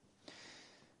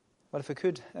Well, if we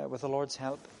could, with the Lord's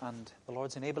help and the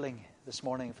Lord's enabling this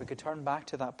morning, if we could turn back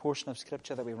to that portion of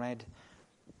Scripture that we read.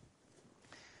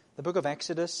 The book of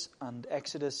Exodus and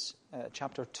Exodus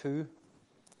chapter 2.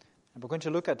 And we're going to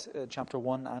look at chapter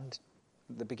 1 and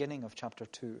the beginning of chapter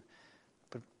 2.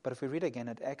 But if we read again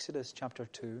at Exodus chapter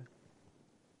 2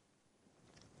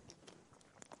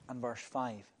 and verse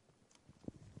 5.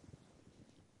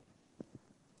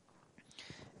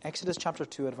 Exodus chapter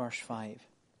 2 at verse 5.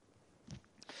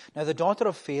 Now the daughter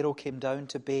of Pharaoh came down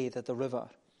to bathe at the river.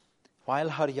 While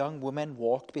her young women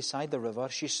walked beside the river,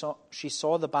 she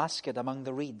saw the basket among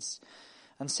the reeds,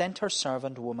 and sent her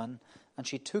servant woman, and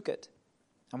she took it.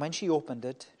 And when she opened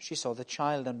it, she saw the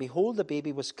child, and behold, the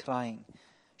baby was crying.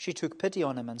 She took pity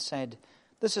on him and said,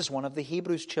 "This is one of the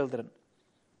Hebrews' children."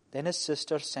 Then his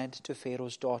sister said to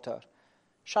Pharaoh's daughter,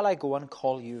 "Shall I go and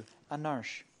call you a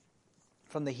nurse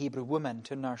from the Hebrew women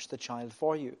to nurse the child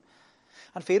for you?"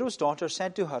 And Pharaoh's daughter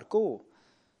said to her, "Go."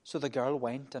 So the girl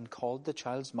went and called the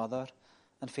child's mother,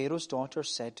 and Pharaoh's daughter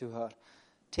said to her,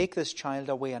 "Take this child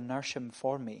away and nurse him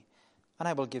for me, and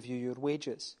I will give you your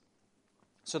wages."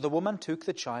 So the woman took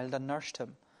the child and nursed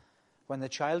him. When the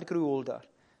child grew older,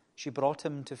 she brought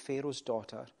him to Pharaoh's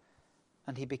daughter,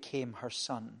 and he became her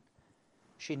son.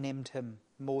 She named him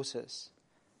Moses,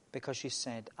 because she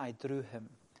said, "I drew him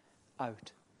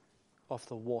out of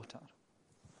the water."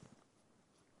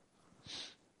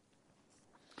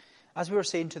 As we were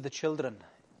saying to the children,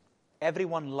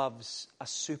 everyone loves a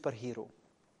superhero.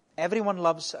 Everyone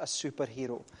loves a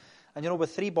superhero. And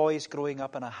with 3 boys growing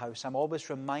up in a house, I'm always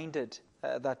reminded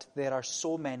that there are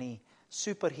so many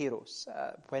superheroes.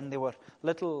 When they were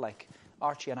little, like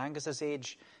Archie and Angus's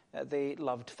age, they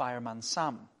loved Fireman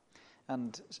Sam.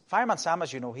 And Fireman Sam,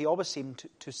 as you know, he always seemed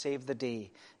to save the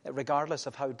day, regardless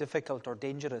of how difficult or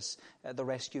dangerous the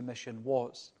rescue mission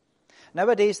was.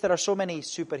 Nowadays, there are so many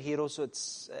superheroes, so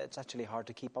it's actually hard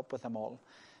to keep up with them all.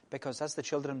 Because as the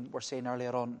children were saying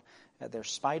earlier on, there's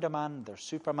Spider-Man, there's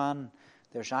Superman,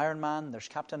 there's Iron Man, there's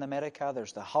Captain America,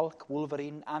 there's the Hulk,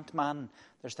 Wolverine, Ant-Man,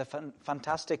 there's the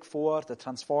Fantastic Four, the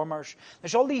Transformers.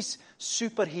 There's all these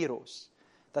superheroes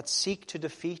that seek to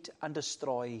defeat and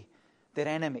destroy their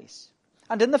enemies.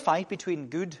 And in the fight between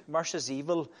good versus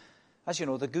evil, as you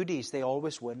know, the goodies, they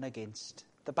always win against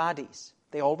the baddies.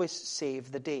 They always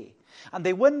save the day. And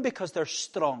they win because they're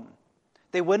strong.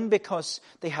 They win because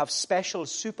they have special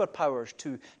superpowers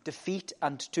to defeat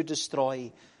and to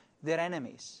destroy their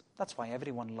enemies. That's why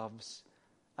everyone loves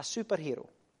a superhero.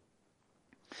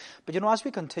 But as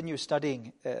we continue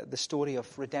studying the story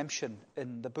of redemption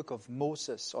in the book of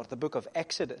Moses or the book of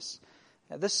Exodus,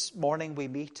 this morning we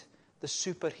meet the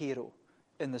superhero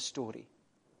in the story.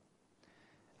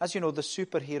 As you know, the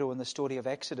superhero in the story of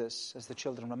Exodus, as the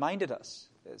children reminded us,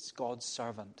 is God's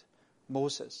servant,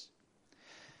 Moses.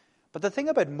 But the thing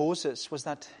about Moses was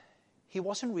that he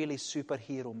wasn't really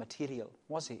superhero material,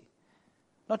 was he?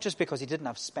 Not just because he didn't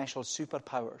have special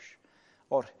superpowers,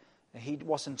 or he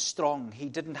wasn't strong, he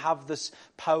didn't have this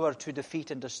power to defeat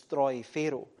and destroy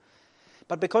Pharaoh.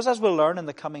 But because, as we'll learn in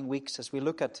the coming weeks, as we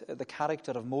look at the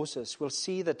character of Moses, we'll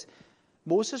see that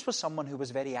Moses was someone who was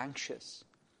very anxious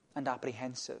and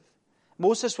apprehensive.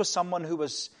 Moses was someone who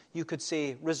was, you could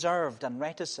say, reserved and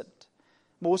reticent.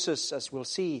 Moses, as we'll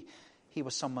see, he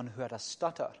was someone who had a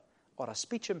stutter or a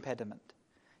speech impediment.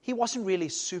 He wasn't really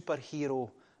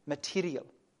superhero material.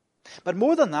 But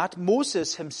more than that,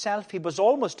 Moses himself, he was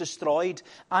almost destroyed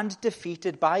and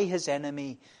defeated by his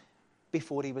enemy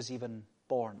before he was even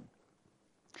born.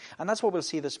 And that's what we'll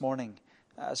see this morning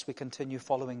as we continue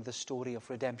following the story of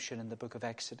redemption in the book of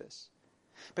Exodus.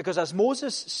 Because as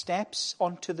Moses steps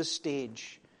onto the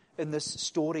stage in this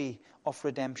story of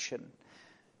redemption,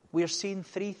 we are seeing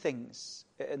 3 things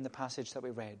in the passage that we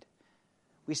read.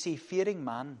 We see fearing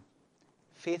man,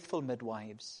 faithful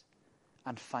midwives,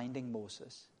 and finding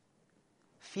Moses.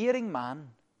 Fearing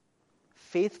man,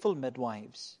 faithful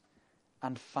midwives,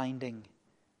 and finding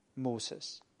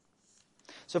Moses.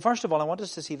 So first of all, I want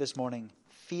us to see this morning,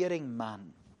 fearing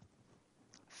man.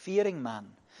 Fearing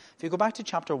man. If you go back to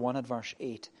chapter 1 at verse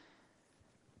 8,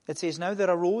 it says, "Now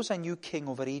there arose a new king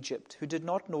over Egypt who did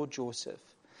not know Joseph.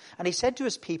 And he said to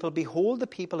his people, 'Behold, the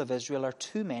people of Israel are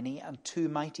too many and too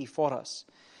mighty for us.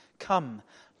 Come,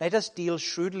 let us deal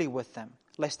shrewdly with them,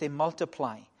 lest they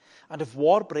multiply. And if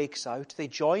war breaks out, they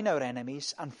join our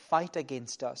enemies and fight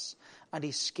against us and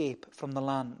escape from the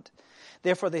land.'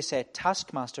 Therefore they set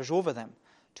taskmasters over them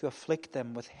to afflict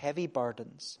them with heavy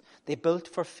burdens. They built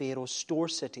for Pharaoh store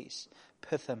cities,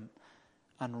 Pithom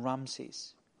and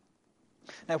Ramses."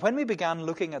 Now, when we began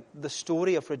looking at the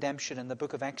story of redemption in the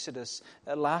book of Exodus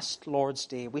last Lord's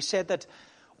Day, we said that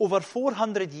Over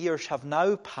 400 years have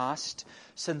now passed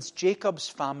since Jacob's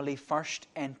family first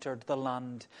entered the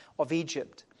land of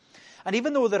Egypt. And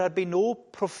even though there had been no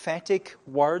prophetic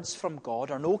words from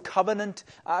God or no covenant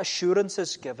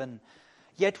assurances given,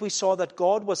 yet we saw that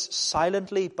God was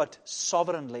silently but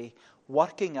sovereignly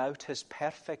working out his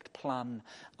perfect plan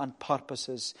and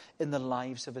purposes in the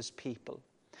lives of his people.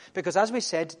 Because as we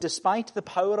said, despite the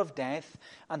power of death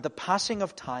and the passing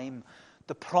of time,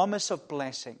 the promise of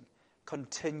blessing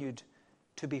continued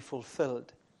to be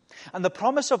fulfilled. And the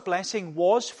promise of blessing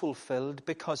was fulfilled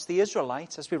because the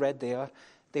Israelites, as we read there,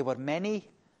 they were many,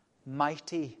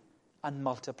 mighty, and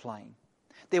multiplying.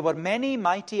 They were many,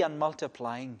 mighty, and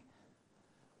multiplying,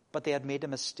 but they had made a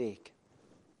mistake.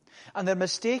 And their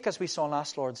mistake, as we saw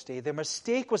last Lord's Day, their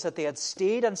mistake was that they had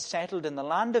stayed and settled in the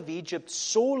land of Egypt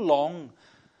so long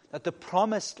that the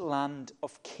promised land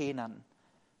of Canaan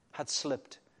had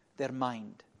slipped their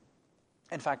mind.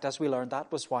 In fact, as we learned, that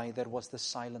was why there was the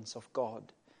silence of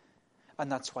God.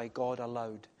 And that's why God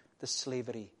allowed the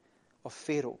slavery of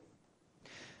Pharaoh.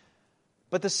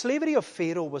 But the slavery of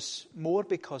Pharaoh was more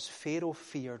because Pharaoh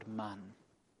feared man.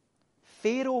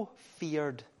 Pharaoh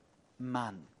feared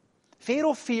man.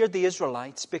 Pharaoh feared the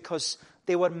Israelites because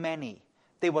they were many,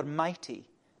 they were mighty,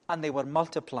 and they were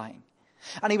multiplying.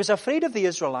 And he was afraid of the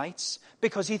Israelites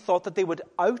because he thought that they would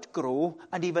outgrow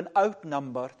and even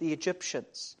outnumber the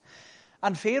Egyptians.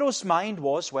 And Pharaoh's mind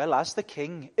was, well, as the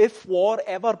king, if war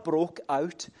ever broke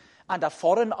out and a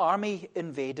foreign army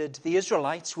invaded, the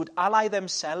Israelites would ally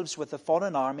themselves with the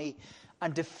foreign army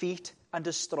and defeat and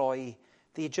destroy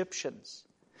the Egyptians.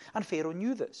 And Pharaoh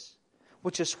knew this,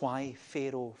 which is why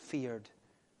Pharaoh feared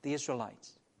the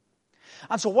Israelites.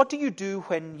 And so what do you do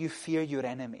when you fear your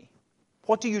enemy?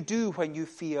 What do you do when you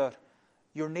fear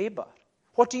your neighbor?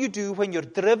 What do you do when you're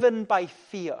driven by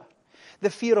fear? The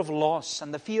fear of loss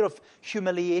and the fear of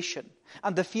humiliation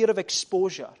and the fear of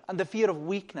exposure and the fear of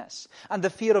weakness and the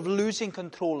fear of losing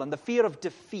control and the fear of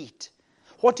defeat.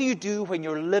 What do you do when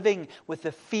you're living with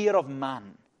the fear of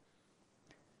man?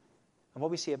 And what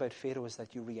we say about Pharaoh is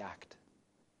that you react.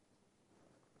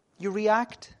 You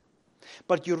react,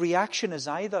 but your reaction is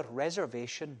either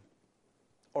reservation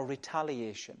or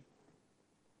retaliation.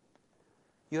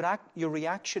 Your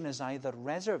reaction is either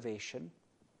reservation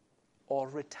or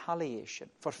retaliation.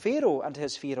 For Pharaoh and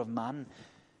his fear of man,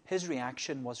 his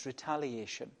reaction was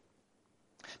retaliation.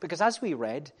 Because as we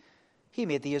read, he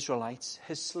made the Israelites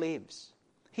his slaves.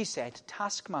 He set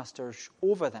taskmasters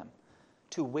over them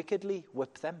to wickedly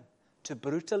whip them, to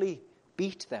brutally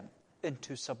beat them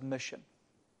into submission.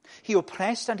 He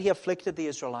oppressed and he afflicted the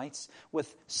Israelites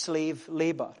with slave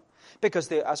labor. Because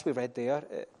they, as we read there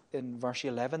in verse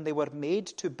 11, they were made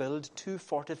to build 2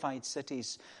 fortified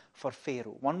cities for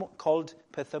Pharaoh. One called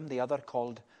Pithom, the other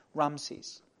called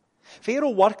Ramses. Pharaoh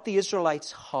worked the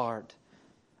Israelites hard,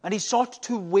 and he sought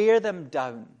to wear them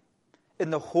down in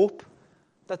the hope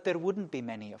that there wouldn't be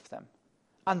many of them,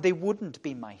 and they wouldn't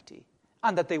be mighty,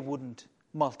 and that they wouldn't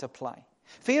multiply.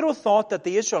 Pharaoh thought that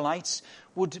the Israelites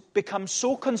would become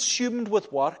so consumed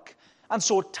with work and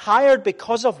so tired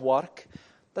because of work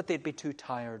that they'd be too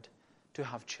tired to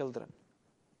have children.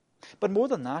 But more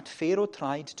than that, Pharaoh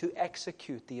tried to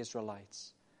execute the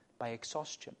Israelites by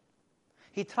exhaustion.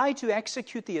 He tried to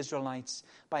execute the Israelites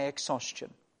by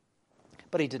exhaustion,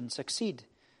 but he didn't succeed.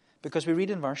 Because we read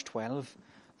in verse 12,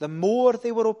 the more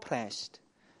they were oppressed,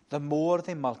 the more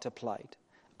they multiplied,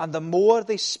 and the more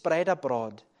they spread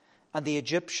abroad, and the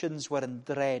Egyptians were in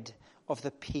dread of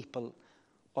the people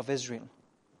of Israel.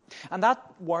 And that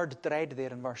word dread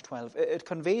there in verse 12, it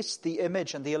conveys the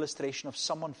image and the illustration of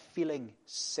someone feeling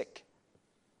sick.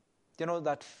 You know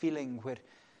that feeling where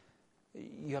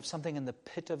you have something in the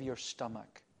pit of your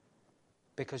stomach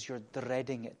because you're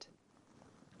dreading it.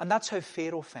 And that's how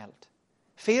Pharaoh felt.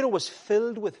 Pharaoh was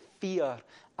filled with fear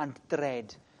and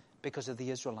dread because of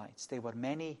the Israelites. They were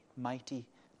many, mighty,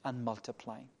 and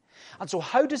multiplying. And so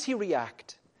how does he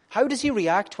react? How does he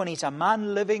react when he's a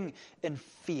man living in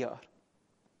fear?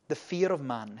 The fear of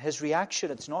man. His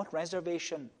reaction, it's not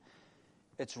reservation,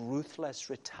 it's ruthless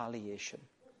retaliation.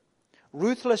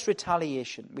 Ruthless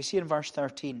retaliation. We see in verse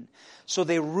 13. So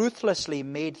they ruthlessly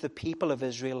made the people of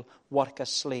Israel work as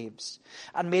slaves,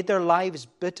 and made their lives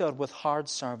bitter with hard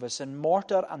service in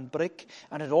mortar and brick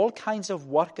and in all kinds of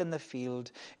work in the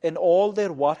field. In all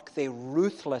their work they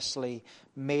ruthlessly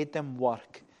made them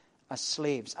work as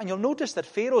slaves. And you'll notice that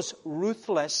Pharaoh's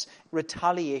ruthless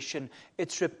retaliation,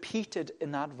 it's repeated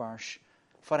in that verse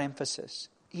for emphasis.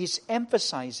 He's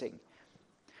emphasizing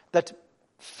that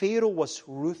Pharaoh was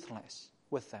ruthless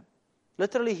with them.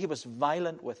 Literally, he was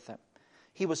violent with them.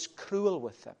 He was cruel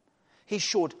with them. He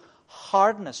showed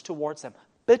hardness towards them,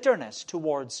 bitterness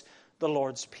towards the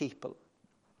Lord's people.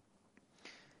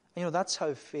 And that's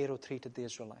how Pharaoh treated the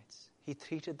Israelites. He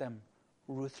treated them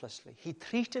ruthlessly. He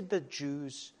treated the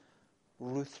Jews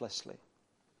ruthlessly.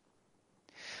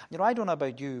 I don't know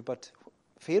about you, but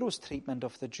Pharaoh's treatment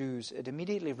of the Jews, it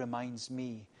immediately reminds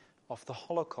me of the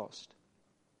Holocaust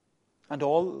and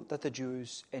all that the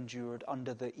Jews endured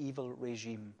under the evil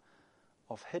regime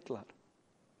of Hitler.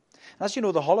 As you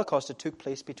know, the Holocaust, it took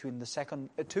place in the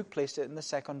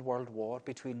Second World War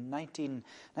between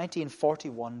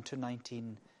 1941 to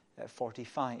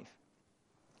 1945,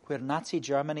 where Nazi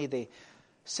Germany, they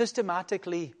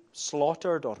systematically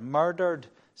slaughtered or murdered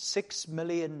 6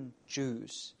 million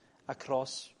Jews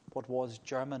across what was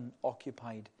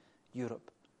German-occupied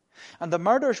Europe. And the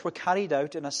murders were carried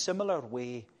out in a similar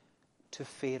way to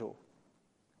Pharaoh,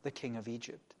 the king of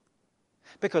Egypt.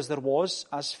 Because there was,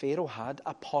 as Pharaoh had,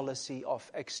 a policy of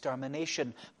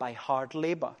extermination by hard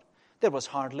labor. There was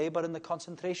hard labor in the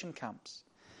concentration camps.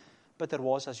 But there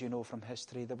was, as you know from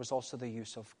history, there was also the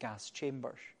use of gas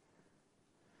chambers.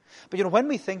 But when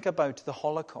we think about the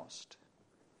Holocaust,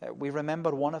 we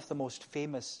remember one of the most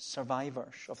famous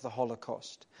survivors of the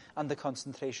Holocaust and the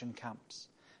concentration camps,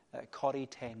 Corrie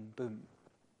ten Boom.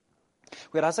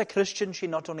 Where as a Christian, she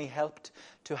not only helped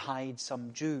to hide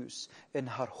some Jews in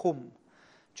her home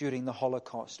during the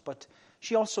Holocaust, but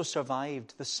she also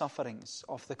survived the sufferings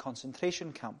of the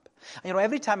concentration camp. And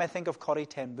every time I think of Corrie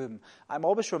ten Boom, I'm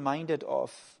always reminded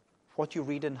of what you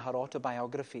read in her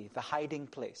autobiography, The Hiding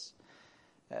Place.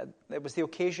 It was the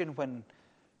occasion when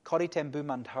Corrie ten Boom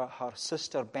and her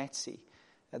sister Betsy,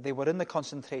 they were in the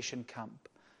concentration camp.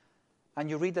 And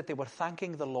you read that they were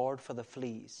thanking the Lord for the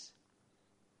fleas.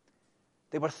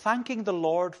 They were thanking the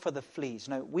Lord for the fleas.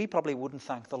 Now, we probably wouldn't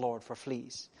thank the Lord for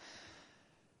fleas.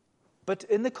 But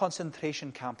in the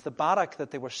concentration camp, the barrack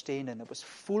that they were staying in, it was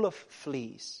full of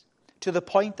fleas, to the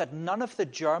point that none of the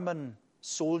German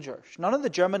soldiers, none of the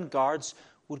German guards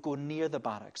would go near the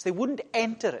barracks. They wouldn't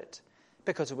enter it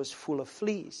because it was full of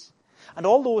fleas. And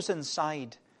all those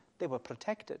inside, they were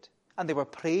protected. And they were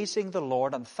praising the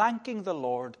Lord and thanking the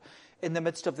Lord in the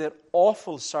midst of their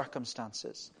awful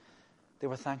circumstances. They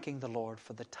were thanking the Lord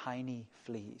for the tiny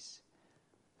fleas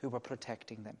who were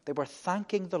protecting them. They were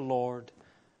thanking the Lord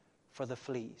for the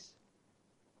fleas.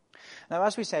 Now,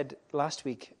 as we said last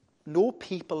week, no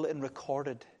people in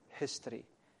recorded history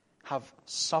have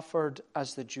suffered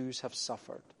as the Jews have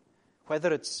suffered.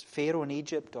 Whether it's Pharaoh in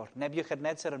Egypt or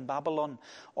Nebuchadnezzar in Babylon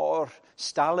or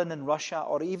Stalin in Russia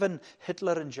or even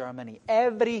Hitler in Germany,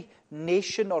 every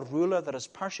nation or ruler that has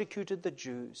persecuted the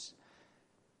Jews,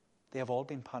 they have all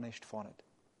been punished for it.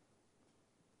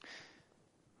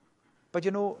 But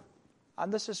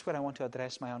and this is where I want to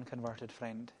address my unconverted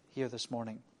friend here this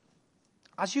morning.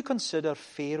 As you consider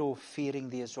Pharaoh fearing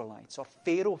the Israelites or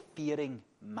Pharaoh fearing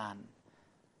man,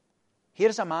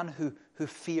 here's a man who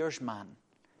fears man.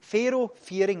 Pharaoh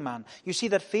fearing man. You see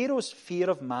that Pharaoh's fear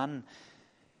of man,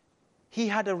 he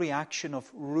had a reaction of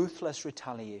ruthless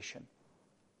retaliation.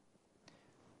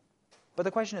 But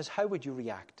the question is, how would you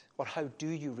react, or how do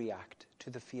you react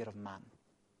to the fear of man?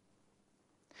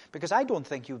 Because I don't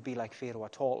think you would be like Pharaoh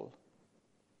at all.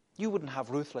 You wouldn't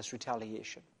have ruthless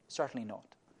retaliation. Certainly not.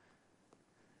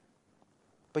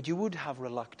 But you would have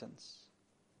reluctance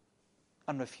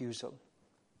and refusal.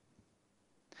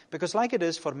 Because like it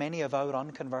is for many of our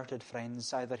unconverted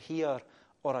friends, either here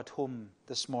or at home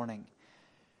this morning,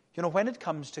 when it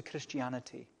comes to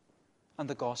Christianity and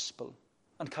the gospel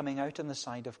and coming out on the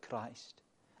side of Christ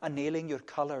and nailing your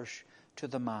colours to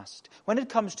the mast, when it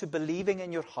comes to believing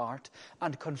in your heart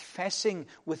and confessing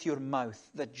with your mouth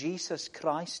that Jesus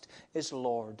Christ is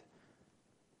Lord,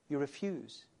 you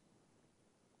refuse.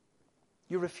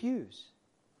 You refuse.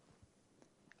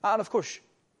 And of course,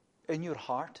 in your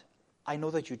heart, I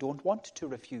know that you don't want to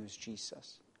refuse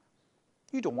Jesus.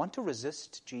 You don't want to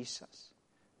resist Jesus.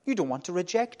 You don't want to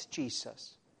reject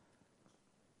Jesus.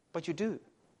 But you do.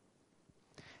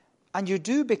 And you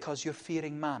do because you're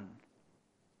fearing man.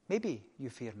 Maybe you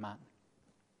fear man.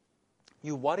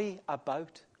 You worry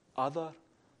about other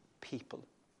people.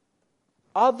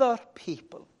 Other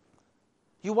people.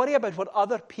 You worry about what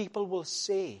other people will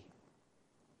say.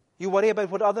 You worry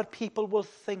about what other people will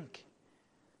think.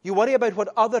 You worry about what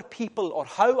other people or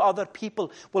how other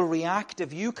people will react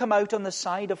if you come out on the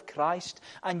side of Christ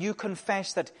and you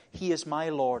confess that He is my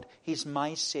Lord, He's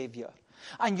my Savior.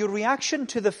 And your reaction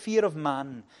to the fear of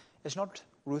man is not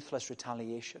ruthless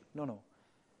retaliation. No.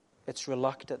 It's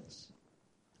reluctance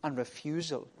and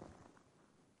refusal.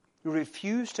 You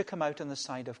refuse to come out on the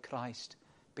side of Christ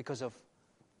because of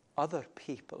other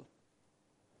people.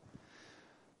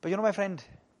 But my friend,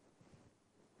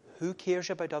 who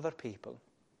cares about other people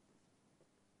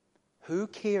Who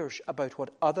cares about what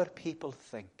other people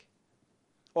think,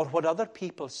 or what other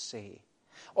people say,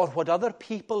 or what other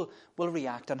people will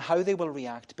react and how they will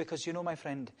react? Because you know, my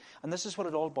friend, and this is what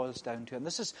it all boils down to, and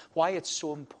this is why it's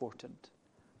so important.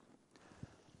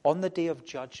 On the day of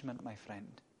judgment, my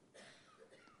friend,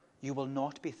 you will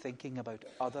not be thinking about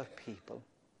other people.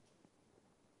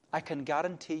 I can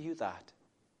guarantee you that.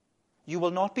 You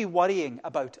will not be worrying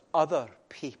about other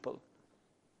people.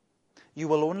 You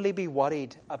will only be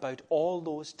worried about all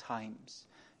those times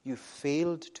you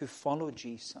failed to follow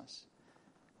Jesus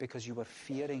because you were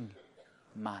fearing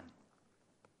man.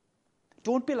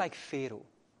 Don't be like Pharaoh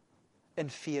in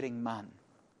fearing man.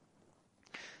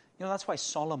 You know, that's why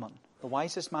Solomon, the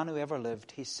wisest man who ever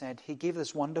lived, he gave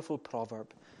this wonderful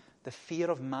proverb: the fear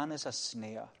of man is a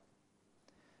snare,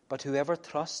 but whoever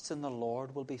trusts in the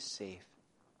Lord will be safe.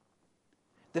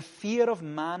 The fear of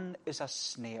man is a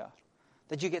snare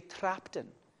that you get trapped in,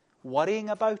 worrying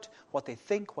about what they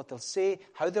think, what they'll say,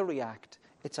 how they'll react.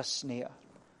 It's a snare.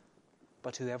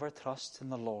 But whoever trusts in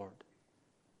the Lord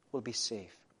will be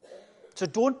safe. So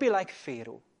don't be like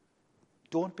Pharaoh.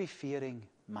 Don't be fearing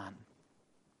man.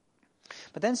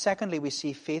 But then secondly, we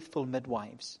see faithful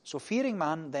midwives. So fearing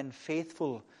man, then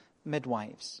faithful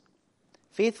midwives.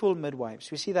 Faithful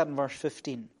midwives. We see that in verse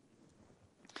 15.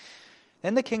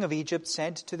 Then the king of Egypt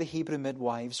said to the Hebrew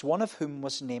midwives, one of whom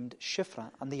was named Shiphrah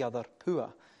and the other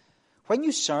Puah, when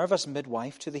you serve as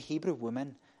midwife to the Hebrew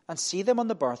women and see them on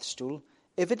the birth stool,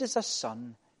 if it is a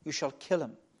son, you shall kill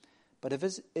him. But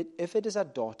if it is a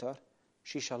daughter,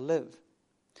 she shall live.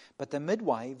 But the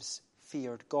midwives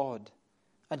feared God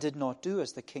and did not do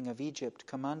as the king of Egypt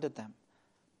commanded them,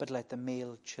 but let the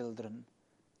male children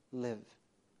live.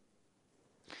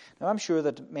 Now, I'm sure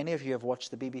that many of you have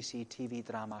watched the BBC TV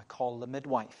drama called The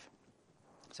Midwife.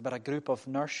 It's about a group of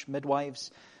nurse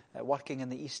midwives working in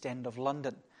the East End of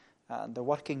London. They're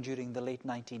working during the late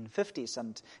 1950s.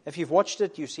 And if you've watched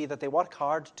it, you see that they work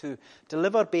hard to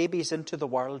deliver babies into the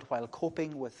world while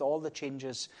coping with all the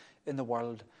changes in the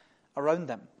world around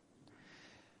them.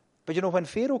 But you know, when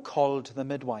Pharaoh called the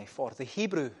midwife, or the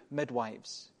Hebrew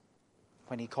midwives,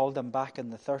 when he called them back in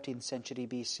the 13th century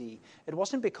BC, it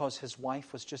wasn't because his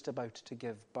wife was just about to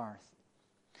give birth.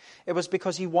 It was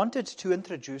because he wanted to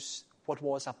introduce what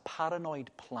was a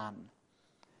paranoid plan.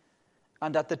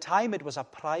 And at the time, it was a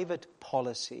private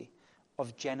policy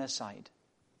of genocide.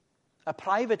 A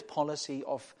private policy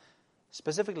of,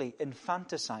 specifically,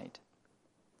 infanticide.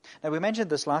 Now, we mentioned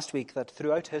this last week, that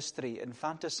throughout history,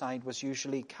 infanticide was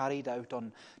usually carried out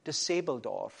on disabled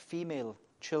or female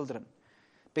children,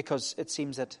 because it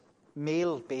seems that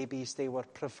male babies, they were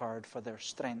preferred for their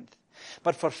strength.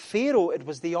 But for Pharaoh, it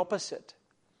was the opposite.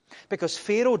 Because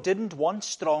Pharaoh didn't want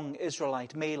strong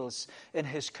Israelite males in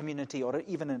his community or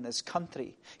even in his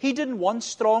country. He didn't want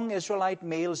strong Israelite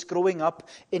males growing up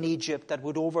in Egypt that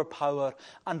would overpower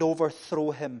and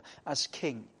overthrow him as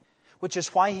king. Which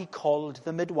is why he called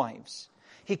the midwives.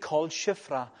 He called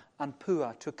Shiphrah and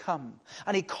Puah to come.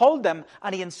 And he called them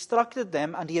and he instructed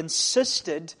them and he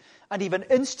insisted and even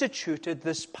instituted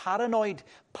this paranoid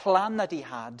plan that he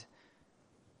had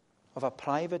of a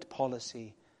private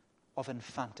policy of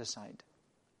infanticide.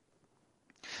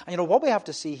 And you know, what we have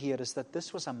to see here is that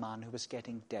this was a man who was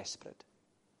getting desperate.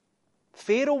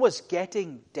 Pharaoh was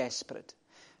getting desperate.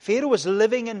 Pharaoh was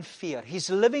living in fear. He's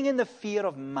living in the fear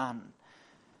of man.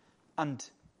 And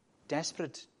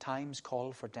desperate times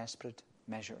call for desperate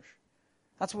measures.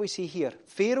 That's what we see here.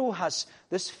 Pharaoh has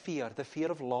this fear, the fear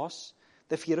of loss,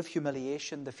 the fear of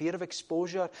humiliation, the fear of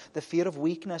exposure, the fear of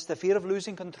weakness, the fear of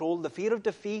losing control, the fear of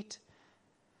defeat.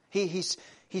 He's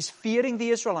fearing the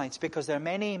Israelites because they're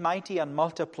many, mighty, and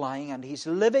multiplying, and he's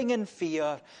living in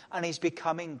fear, and he's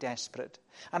becoming desperate.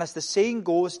 And as the saying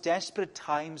goes, desperate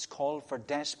times call for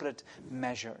desperate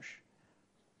measures.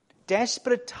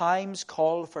 Desperate times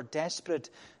call for desperate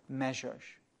measures.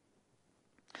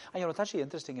 And you know, it's actually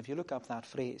interesting if you look up that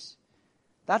phrase.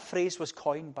 That phrase was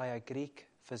coined by a Greek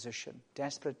physician.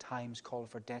 Desperate times call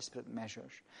for desperate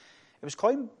measures. It was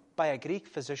coined by a Greek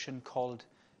physician called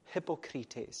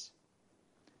Hippocrates,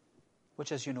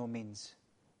 which, as you know, means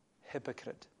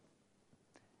hypocrite.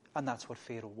 And that's what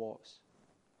Pharaoh was.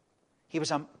 He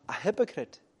was a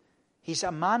hypocrite. He's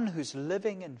a man who's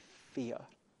living in fear.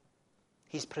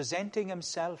 He's presenting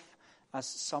himself as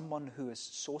someone who is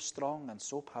so strong and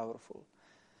so powerful.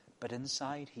 But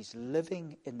inside, he's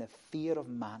living in the fear of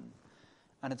man.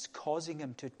 And it's causing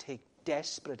him to take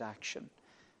desperate action.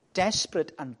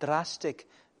 Desperate and drastic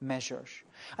measures.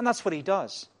 And that's what he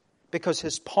does. Because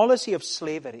his policy of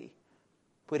slavery,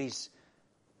 where he's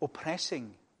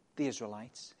oppressing the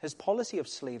Israelites, his policy of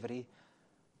slavery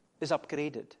is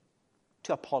upgraded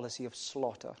to a policy of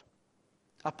slaughter.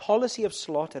 A policy of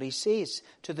slaughter. He says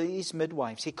to these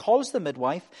midwives, he calls the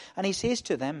midwife and he says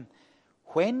to them,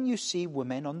 when you see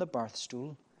women on the birth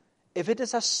stool, if it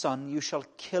is a son, you shall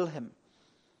kill him.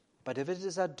 But if it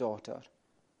is a daughter,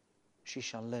 she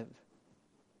shall live.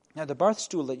 Now the birth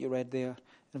stool that you read there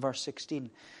in verse 16,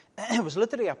 it was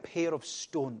literally a pair of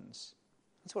stones.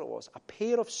 That's what it was, a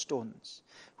pair of stones,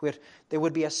 where there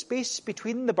would be a space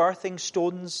between the birthing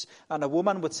stones and a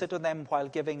woman would sit on them while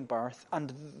giving birth.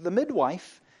 And the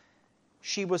midwife,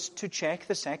 she was to check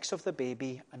the sex of the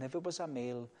baby, and if it was a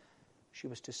male, she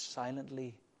was to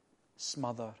silently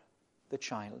smother the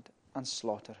child and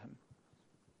slaughter him.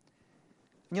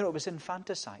 You know, it was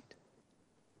infanticide.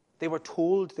 They were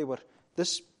told,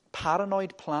 this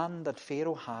paranoid plan that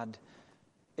Pharaoh had,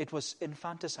 it was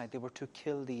infanticide. They were to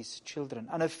kill these children.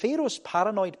 And if Pharaoh's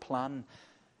paranoid plan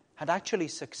had actually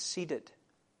succeeded,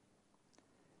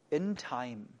 in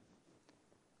time,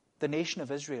 the nation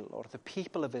of Israel or the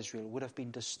people of Israel would have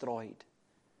been destroyed,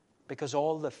 because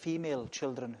all the female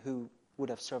children who would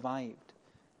have survived,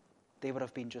 they would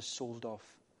have been just sold off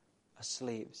as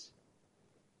slaves.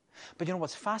 But you know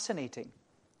what's fascinating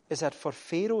is that for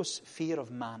Pharaoh's fear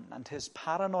of man and his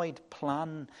paranoid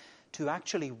plan to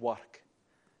actually work,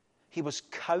 he was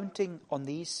counting on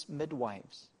these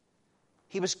midwives.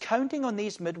 He was counting on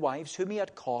these midwives whom he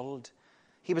had called.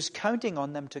 He was counting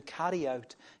on them to carry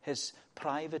out his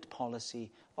private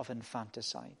policy of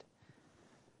infanticide.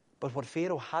 But what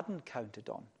Pharaoh hadn't counted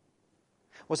on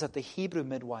was that the Hebrew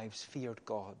midwives feared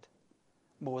God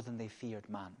more than they feared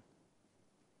man.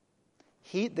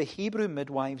 The Hebrew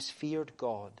midwives feared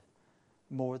God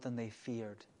more than they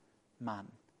feared man.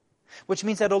 Which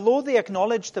means that although they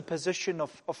acknowledged the position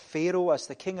of Pharaoh as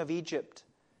the king of Egypt,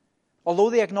 although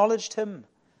they acknowledged him,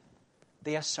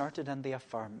 they asserted and they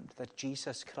affirmed that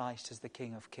Jesus Christ is the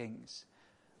King of Kings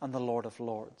and the Lord of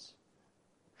Lords.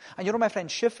 And you know, my friend,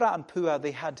 Shiphrah and Puah,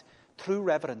 they had true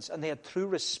reverence and they had true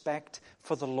respect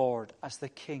for the Lord as the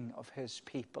King of his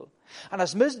people. And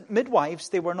as midwives,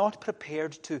 they were not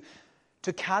prepared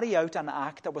to carry out an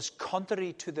act that was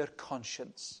contrary to their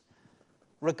conscience,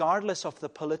 regardless of the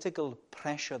political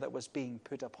pressure that was being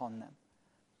put upon them.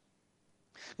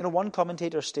 You know, one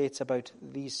commentator states about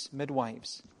these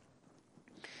midwives.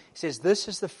 He says, this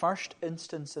is the first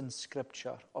instance in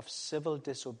Scripture of civil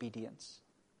disobedience.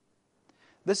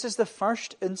 This is the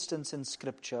first instance in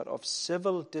Scripture of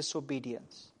civil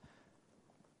disobedience.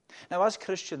 Now, as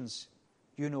Christians,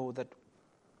 you know that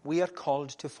we are called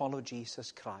to follow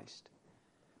Jesus Christ.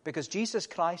 Because Jesus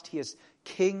Christ, he is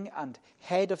King and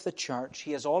head of the church.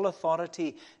 He has all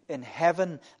authority in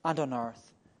heaven and on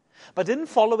earth. But in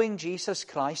following Jesus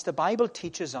Christ, the Bible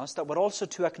teaches us that we're also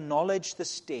to acknowledge the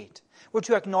state. We're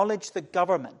to acknowledge the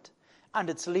government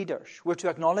and its leaders. We're to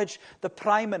acknowledge the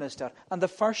prime minister and the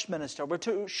first minister. We're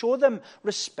to show them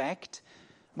respect.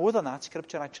 More than that,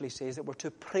 Scripture actually says that we're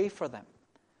to pray for them.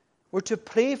 We're to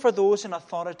pray for those in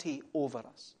authority over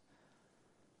us.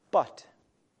 But,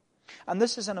 and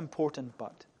this is an important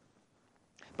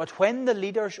but when the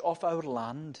leaders of our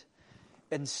land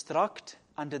instruct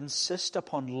and insist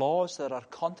upon laws that are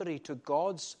contrary to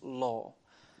God's law,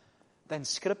 then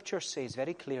Scripture says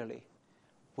very clearly,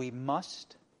 we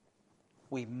must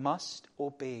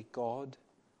obey God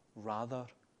rather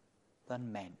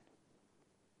than men.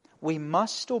 We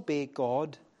must obey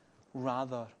God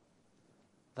rather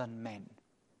than men.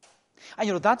 And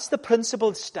you know, that's the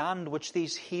principled stand which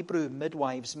these Hebrew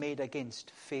midwives made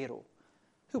against Pharaoh,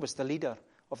 who was the leader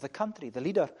of the country, the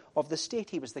leader of the state.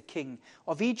 He was the king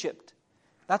of Egypt.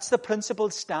 That's the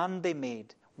principled stand they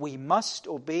made. We must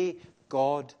obey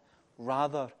God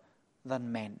rather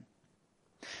than men.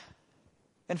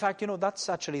 In fact, you know, that's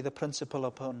actually the principle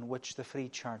upon which the free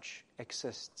church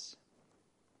exists.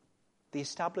 The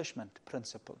establishment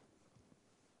principle.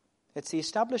 It's the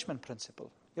establishment principle.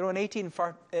 You know, in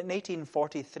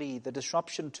 1843, the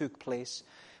disruption took place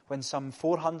when some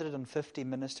 450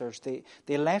 ministers,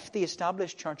 they left the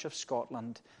established Church of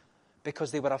Scotland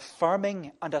because they were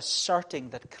affirming and asserting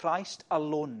that Christ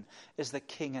alone is the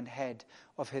king and head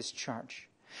of his church.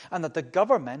 And that the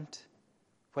government,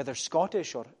 whether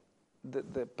Scottish or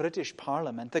the British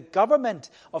Parliament, the government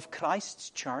of Christ's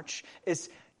church is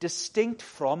distinct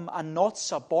from and not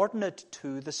subordinate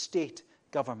to the state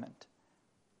government.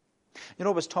 You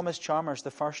know, it was Thomas Chalmers,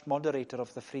 the first moderator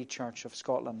of the Free Church of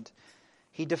Scotland.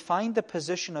 He defined the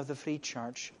position of the Free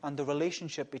Church and the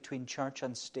relationship between church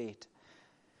and state.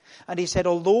 And he said,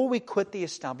 although we quit the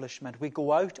establishment, we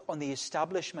go out on the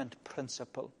establishment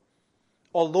principle.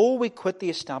 Although we quit the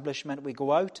establishment, we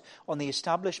go out on the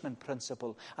establishment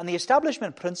principle. And the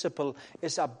establishment principle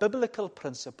is a biblical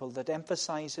principle that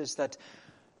emphasizes that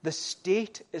The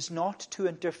state is not to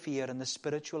interfere in the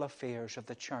spiritual affairs of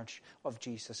the church of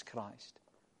Jesus Christ,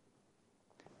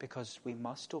 because we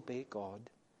must obey God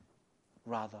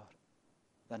rather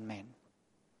than men.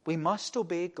 We must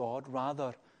obey God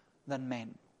rather than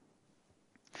men.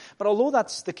 But although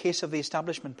that's the case of the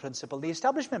establishment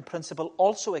principle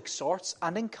also exhorts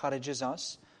and encourages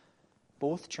us,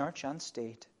 both church and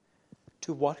state,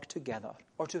 to work together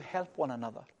or to help one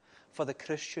another for the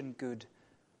Christian good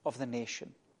of the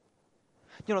nation.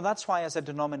 That's why as a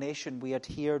denomination we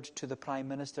adhered to the Prime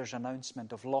Minister's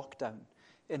announcement of lockdown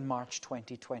in March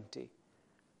 2020.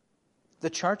 The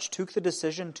church took the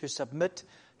decision to submit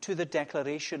to the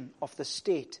declaration of the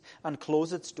state and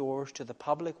close its doors to the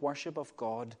public worship of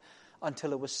God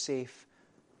until it was safe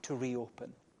to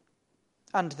reopen.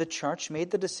 And the church made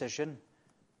the decision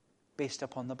based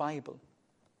upon the Bible,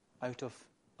 out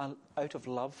of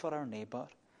love for our neighbour,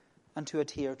 and to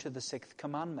adhere to the sixth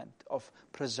commandment of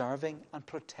preserving and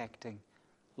protecting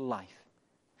life.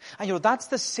 And that's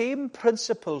the same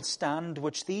principle stand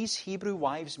which these Hebrew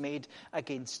wives made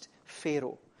against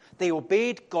Pharaoh. They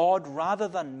obeyed God rather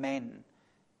than men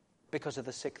because of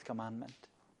the sixth commandment.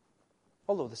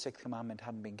 Although the sixth commandment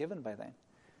hadn't been given by then.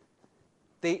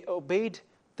 They obeyed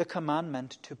the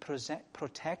commandment to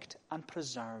protect and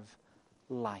preserve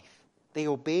life. They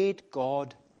obeyed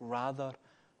God rather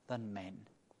than men.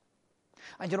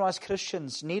 And as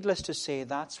Christians, needless to say,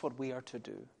 that's what we are to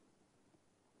do.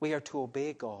 We are to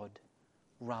obey God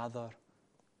rather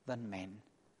than men.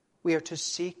 We are to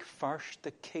seek first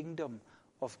the kingdom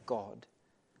of God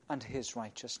and His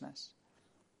righteousness.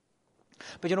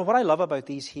 But what I love about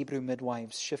these Hebrew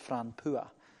midwives, Shiphrah and Puah,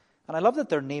 and I love that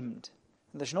they're named.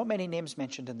 There's not many names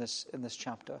mentioned in this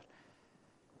chapter.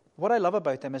 What I love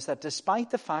about them is that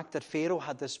despite the fact that Pharaoh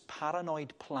had this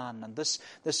paranoid plan and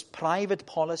this private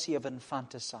policy of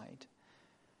infanticide,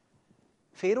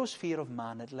 Pharaoh's fear of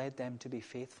man had led them to be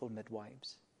faithful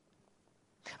midwives.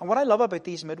 And what I love about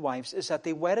these midwives is that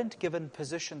they weren't given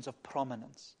positions of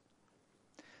prominence.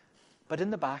 But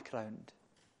in the background,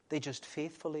 they just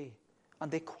faithfully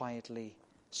and they quietly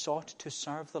sought to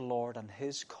serve the Lord and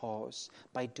His cause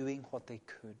by doing what they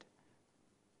could.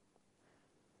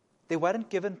 They weren't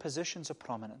given positions of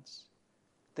prominence.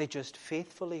 They just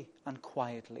faithfully and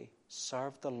quietly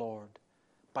served the Lord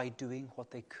by doing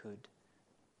what they could.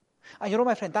 And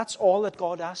my friend, that's all that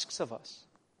God asks of us.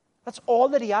 That's all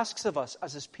that He asks of us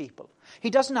as His people. He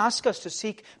doesn't ask us to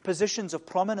seek positions of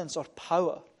prominence or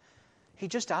power. He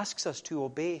just asks us to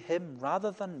obey Him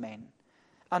rather than men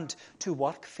and to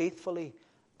work faithfully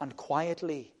and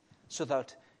quietly so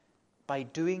that by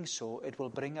doing so it will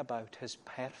bring about His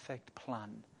perfect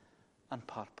plan and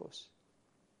purpose.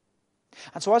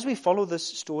 And so as we follow this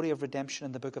story of redemption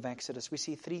in the book of Exodus, we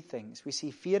see three things. We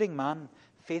see fearing man,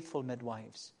 faithful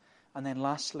midwives, and then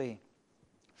lastly,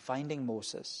 finding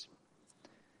Moses.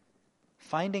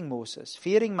 Finding Moses.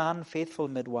 Fearing man, faithful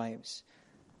midwives,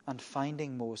 and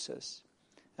finding Moses.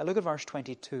 Now look at verse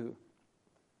 22.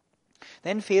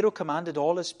 Then Pharaoh commanded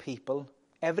all his people,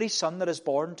 every son that is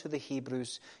born to the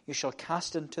Hebrews you shall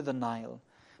cast into the Nile,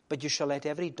 but you shall let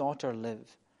every daughter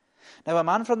live. Now a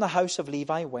man from the house of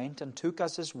Levi went and took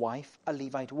as his wife a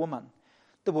Levite woman.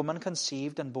 The woman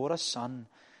conceived and bore a son,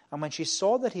 and when she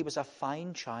saw that he was a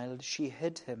fine child, she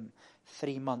hid him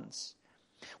 3 months.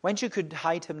 When she could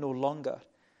hide him no longer,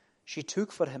 she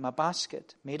took for him a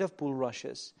basket made of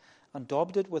bulrushes and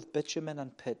daubed it with bitumen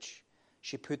and pitch.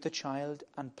 She put the child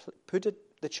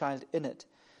in it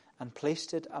and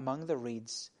placed it among the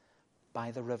reeds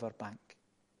by the river bank.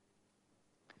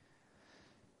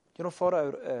 For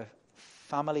our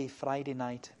family Friday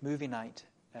night, movie night,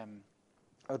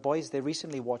 our boys, they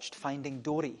recently watched Finding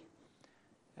Dory,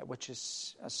 which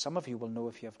is, as some of you will know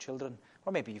if you have children,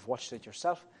 or maybe you've watched it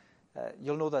yourself,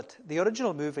 you'll know that the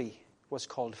original movie was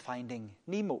called Finding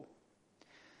Nemo.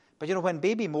 But when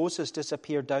baby Moses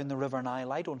disappeared down the River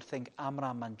Nile, I don't think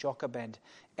Amram and Jochebed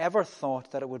ever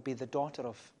thought that it would be the daughter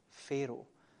of Pharaoh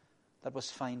that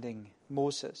was finding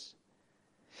Moses.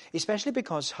 Especially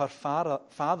because her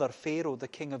father, Pharaoh, the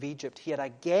king of Egypt, he had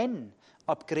again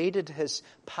upgraded his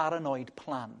paranoid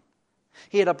plan.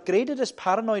 He had upgraded his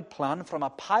paranoid plan from a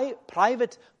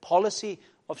private policy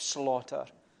of slaughter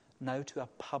now to a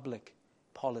public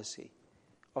policy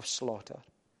of slaughter.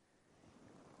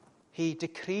 He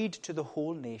decreed to the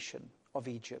whole nation of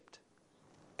Egypt,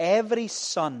 every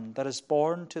son that is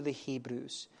born to the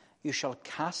Hebrews you shall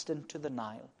cast into the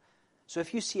Nile. So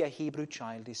if you see a Hebrew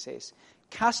child, he says,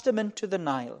 cast him into the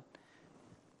Nile,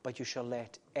 but you shall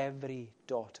let every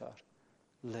daughter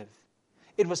live.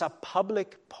 It was a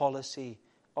public policy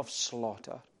of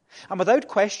slaughter. And without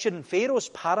question, Pharaoh's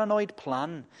paranoid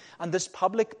plan and this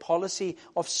public policy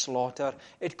of slaughter,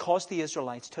 it caused the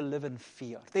Israelites to live in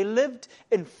fear. They lived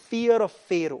in fear of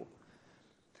Pharaoh.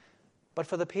 But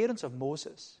for the parents of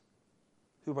Moses,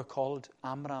 who were called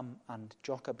Amram and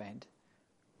Jochebed,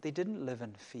 they didn't live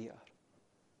in fear.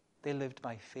 They lived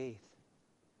by faith.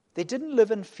 They didn't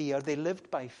live in fear, they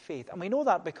lived by faith. And we know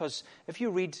that because if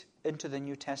you read into the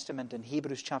New Testament in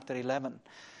Hebrews chapter 11,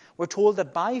 we're told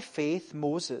that by faith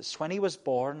Moses, when he was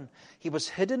born, he was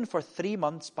hidden for 3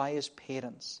 months by his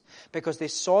parents because they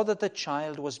saw that the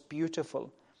child was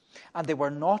beautiful and they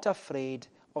were not afraid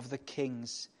of the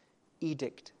king's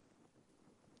edict.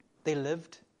 They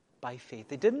lived by faith.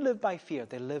 They didn't live by fear,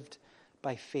 they lived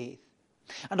by faith.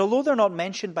 And although they're not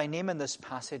mentioned by name in this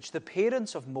passage, the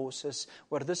parents of Moses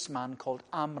were this man called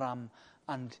Amram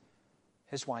and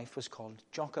his wife was called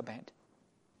Jochebed.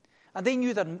 And they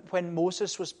knew that when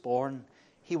Moses was born,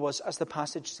 he was, as the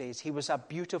passage says, he was a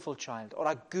beautiful child or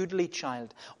a goodly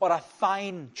child or a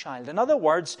fine child. In other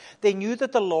words, they knew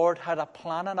that the Lord had a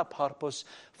plan and a purpose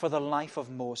for the life of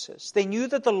Moses. They knew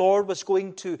that the Lord was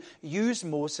going to use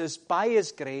Moses by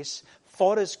his grace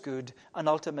for his good and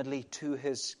ultimately to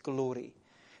his glory.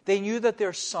 They knew that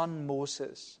their son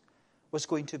Moses was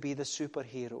going to be the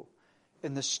superhero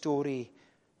in the story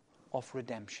of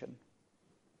redemption.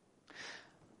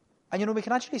 And we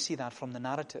can actually see that from the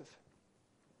narrative.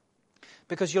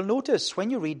 Because you'll notice when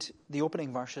you read the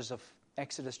opening verses of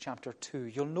Exodus chapter 2,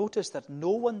 you'll notice that no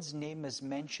one's name is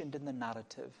mentioned in the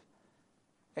narrative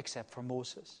except for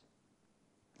Moses.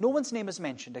 No one's name is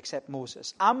mentioned except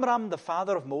Moses. Amram, the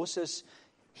father of Moses,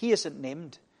 he isn't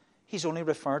named. He's only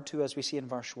referred to, as we see in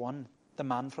verse 1, the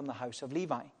man from the house of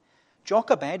Levi.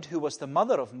 Jochebed, who was the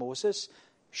mother of Moses,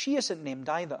 she isn't named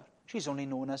either. She's only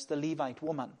known as the Levite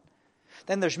woman.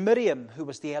 Then there's Miriam, who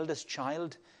was the eldest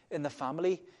child in the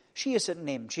family. She isn't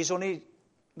named.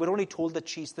 We're only told that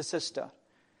she's the sister.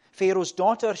 Pharaoh's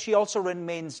daughter, she also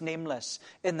remains nameless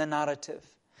in the narrative.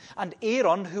 And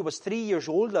Aaron, who was 3 years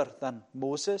older than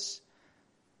Moses,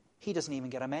 he doesn't even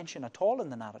get a mention at all in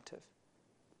the narrative.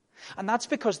 And that's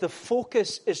because the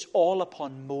focus is all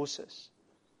upon Moses.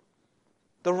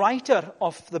 The writer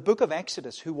of the book of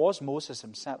Exodus, who was Moses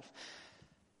himself,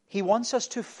 he wants us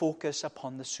to focus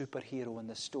upon the superhero in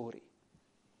the story.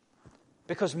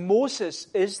 Because Moses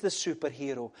is the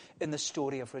superhero in the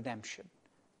story of redemption.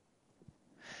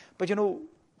 But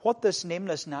what this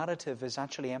nameless narrative is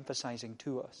actually emphasizing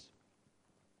to us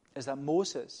is that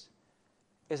Moses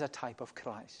is a type of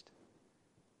Christ.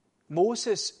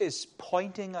 Moses is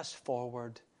pointing us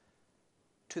forward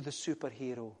to the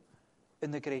superhero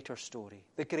in the greater story,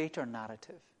 the greater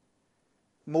narrative.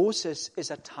 Moses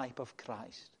is a type of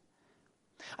Christ.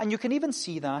 And you can even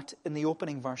see that in the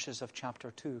opening verses of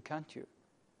chapter 2, can't you?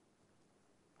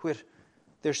 Where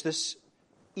there's this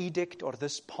edict or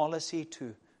this policy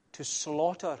to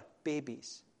slaughter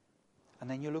babies. And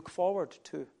then you look forward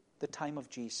to the time of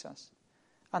Jesus.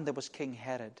 And there was King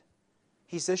Herod.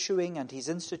 He's issuing and he's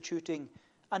instituting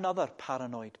another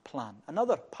paranoid plan,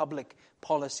 another public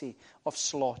policy of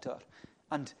slaughter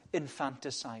and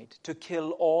infanticide to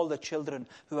kill all the children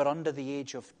who are under the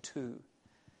age of 2.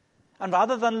 And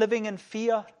rather than living in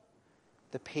fear,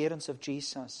 the parents of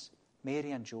Jesus,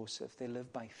 Mary and Joseph, they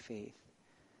lived by faith.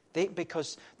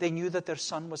 Because they knew that their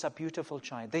son was a beautiful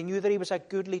child. They knew that he was a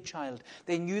goodly child.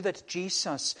 They knew that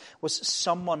Jesus was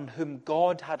someone whom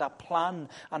God had a plan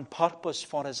and purpose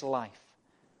for his life.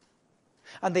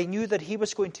 And they knew that he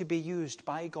was going to be used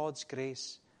by God's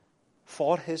grace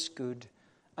for his good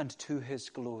and to his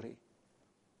glory.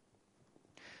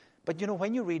 But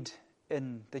when you read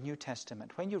in the New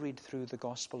Testament, when you read through the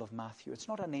Gospel of Matthew, it's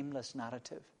not a nameless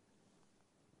narrative.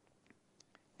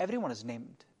 Everyone is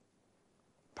named,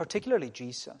 particularly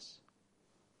Jesus.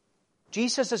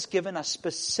 Jesus is given a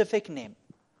specific name.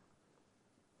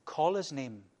 Call his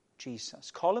name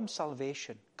Jesus. Call him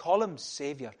salvation. Call him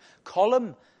Savior. Call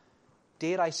him,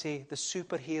 dare I say, the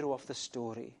superhero of the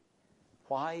story.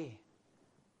 Why?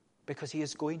 Because he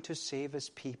is going to save his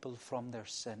people from their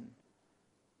sin.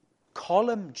 Call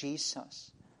him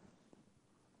Jesus.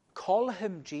 Call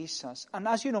him Jesus. And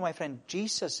as you know, my friend,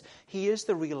 Jesus, he is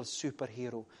the real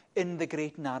superhero in the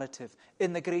great narrative,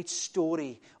 in the great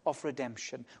story of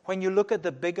redemption. When you look at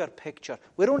the bigger picture,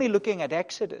 we're only looking at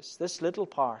Exodus, this little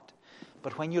part.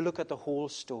 But when you look at the whole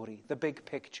story, the big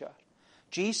picture,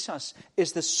 Jesus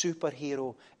is the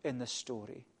superhero in the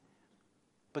story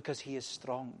because he is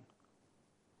strong.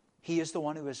 He is the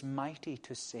one who is mighty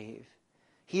to save.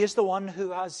 He is the one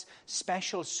who has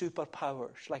special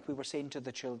superpowers, like we were saying to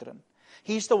the children.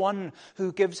 He's the one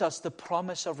who gives us the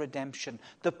promise of redemption,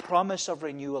 the promise of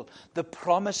renewal, the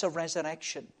promise of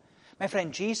resurrection. My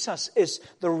friend, Jesus is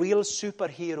the real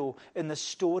superhero in the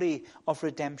story of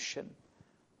redemption.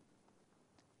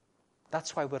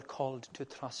 That's why we're called to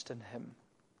trust in him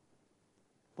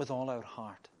with all our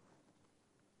heart.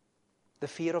 The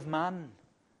fear of man,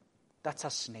 that's a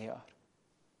snare.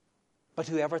 But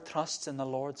whoever trusts in the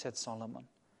Lord, said Solomon,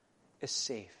 is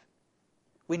safe.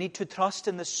 We need to trust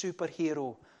in the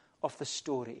superhero of the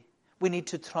story. We need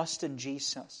to trust in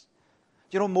Jesus.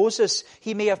 You know, Moses,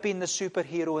 he may have been the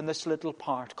superhero in this little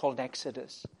part called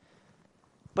Exodus.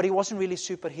 But he wasn't really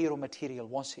superhero material,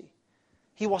 was he?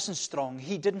 He wasn't strong.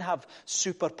 He didn't have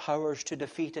superpowers to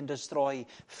defeat and destroy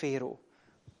Pharaoh.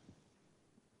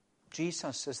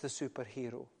 Jesus is the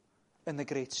superhero in the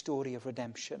great story of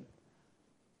redemption.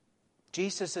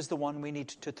 Jesus is the one we need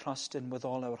to trust in with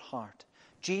all our heart.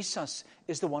 Jesus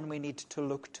is the one we need to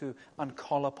look to and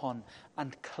call upon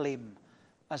and claim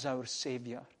as our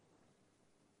Savior.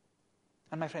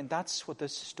 And my friend, that's what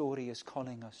this story is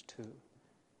calling us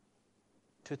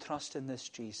to trust in this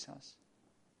Jesus,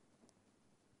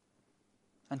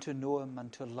 and to know him and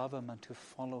to love him and to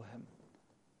follow him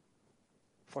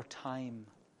for time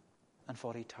and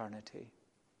for eternity.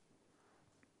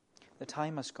 The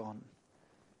time has gone.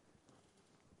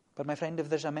 But my friend, if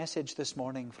there's a message this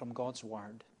morning from God's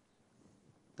Word,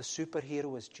 the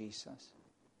superhero is Jesus,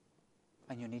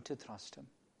 and you need to trust him.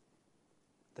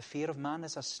 The fear of man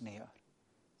is a snare,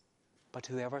 but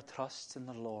whoever trusts in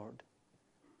the Lord,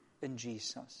 in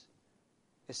Jesus,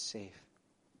 is safe.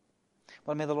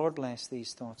 Well, may the Lord bless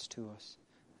these thoughts to us.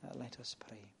 Let us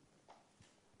pray.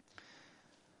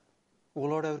 O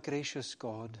Lord, our gracious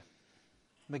God,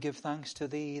 we give thanks to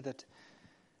thee that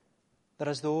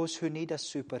as those who need a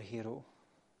superhero,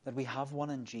 that we have one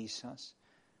in Jesus,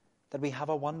 that we have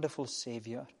a wonderful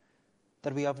Savior,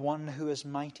 that we have one who is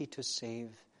mighty to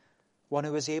save, one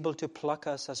who is able to pluck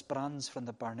us as brands from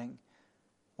the burning,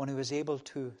 one who is able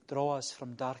to draw us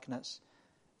from darkness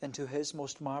into his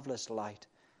most marvelous light.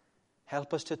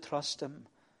 Help us to trust him.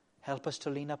 Help us to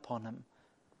lean upon him.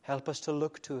 Help us to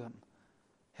look to him.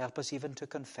 Help us even to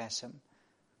confess him,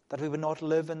 that we would not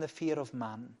live in the fear of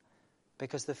man,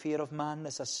 because the fear of man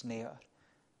is a snare,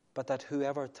 but that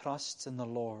whoever trusts in the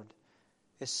Lord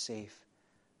is safe.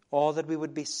 Or that we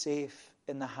would be safe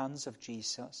in the hands of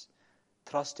Jesus,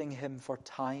 trusting him for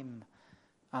time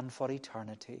and for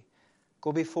eternity.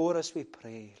 Go before us, we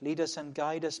pray. Lead us and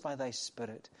guide us by thy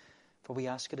Spirit, for we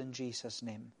ask it in Jesus'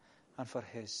 name and for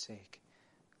his sake.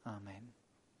 Amen.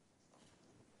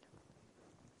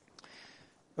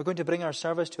 We're going to bring our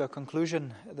service to a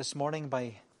conclusion this morning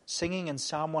by singing in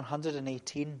Psalm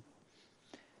 118.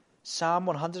 Psalm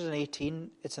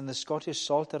 118, it's in the Scottish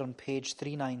Psalter on page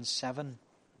 397.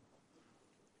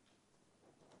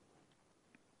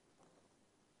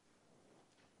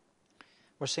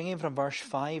 We're singing from verse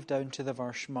 5 down to the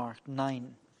verse marked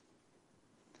 9.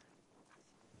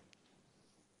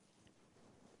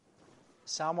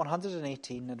 Psalm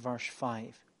 118 at verse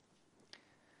 5.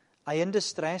 I in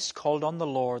distress called on the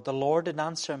Lord did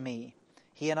answer me.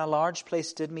 He in a large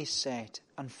place did me set,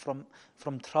 and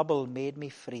from trouble made me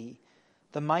free.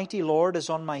 The mighty Lord is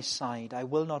on my side, I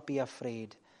will not be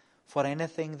afraid. For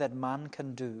anything that man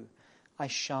can do, I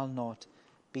shall not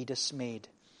be dismayed.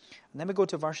 And then we go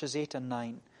to verses 8 and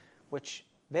 9, which,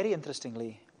 very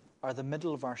interestingly, are the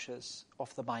middle verses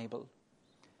of the Bible.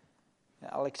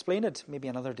 I'll explain it maybe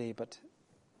another day, but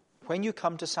when you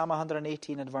come to Psalm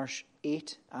 118 at verse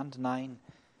 8 and 9,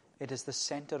 it is the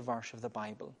center verse of the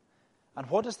Bible. And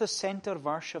what does the center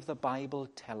verse of the Bible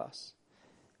tell us?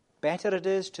 Better it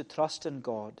is to trust in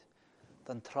God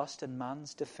than trust in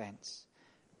man's defense.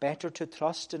 Better to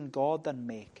trust in God than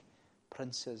make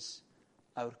princes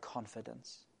our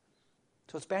confidence.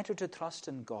 So it's better to trust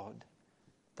in God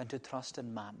than to trust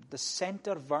in man. The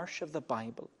center verse of the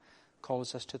Bible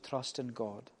calls us to trust in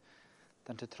God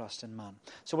than to trust in man.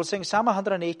 So we'll sing Psalm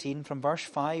 118 from verse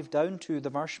 5 down to the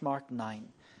verse marked 9.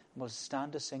 We'll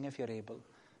stand to sing, if you're able,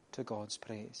 to God's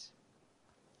praise.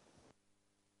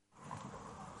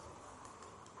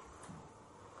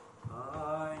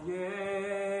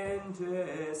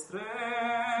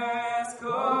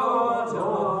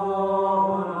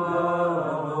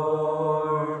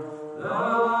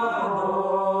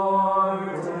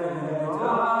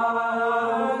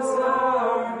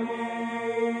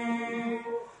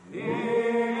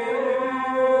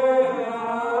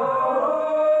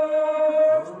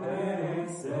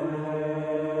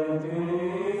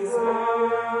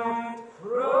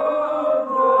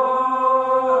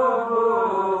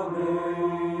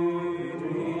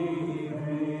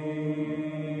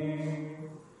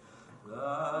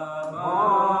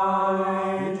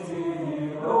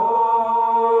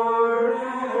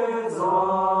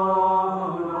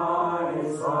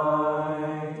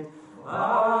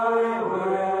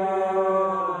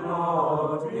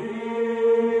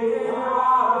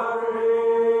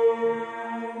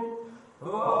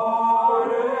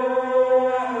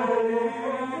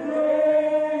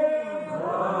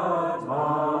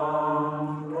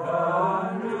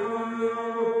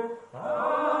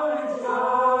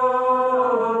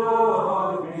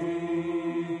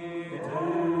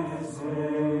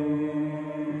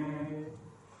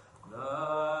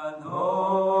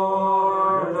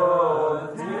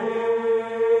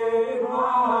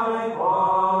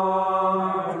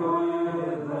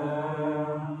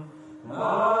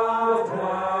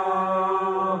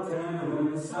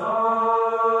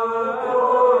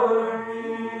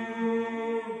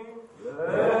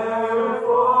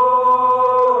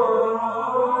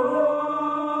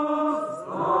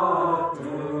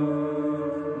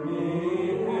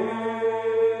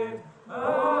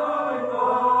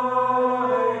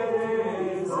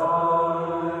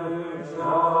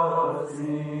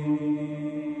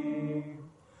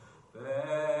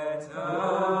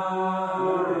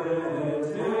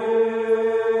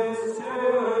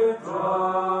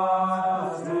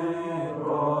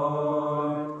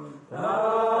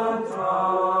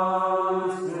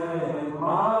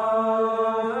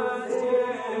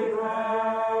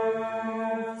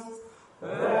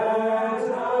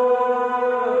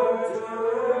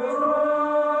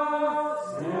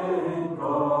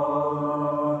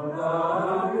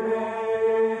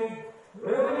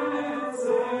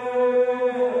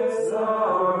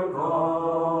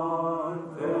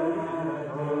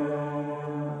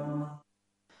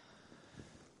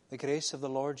 The grace of the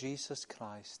Lord Jesus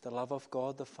Christ, the love of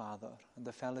God the Father, and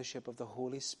the fellowship of the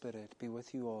Holy Spirit be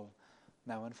with you all,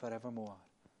 now and forevermore.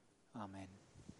 Amen.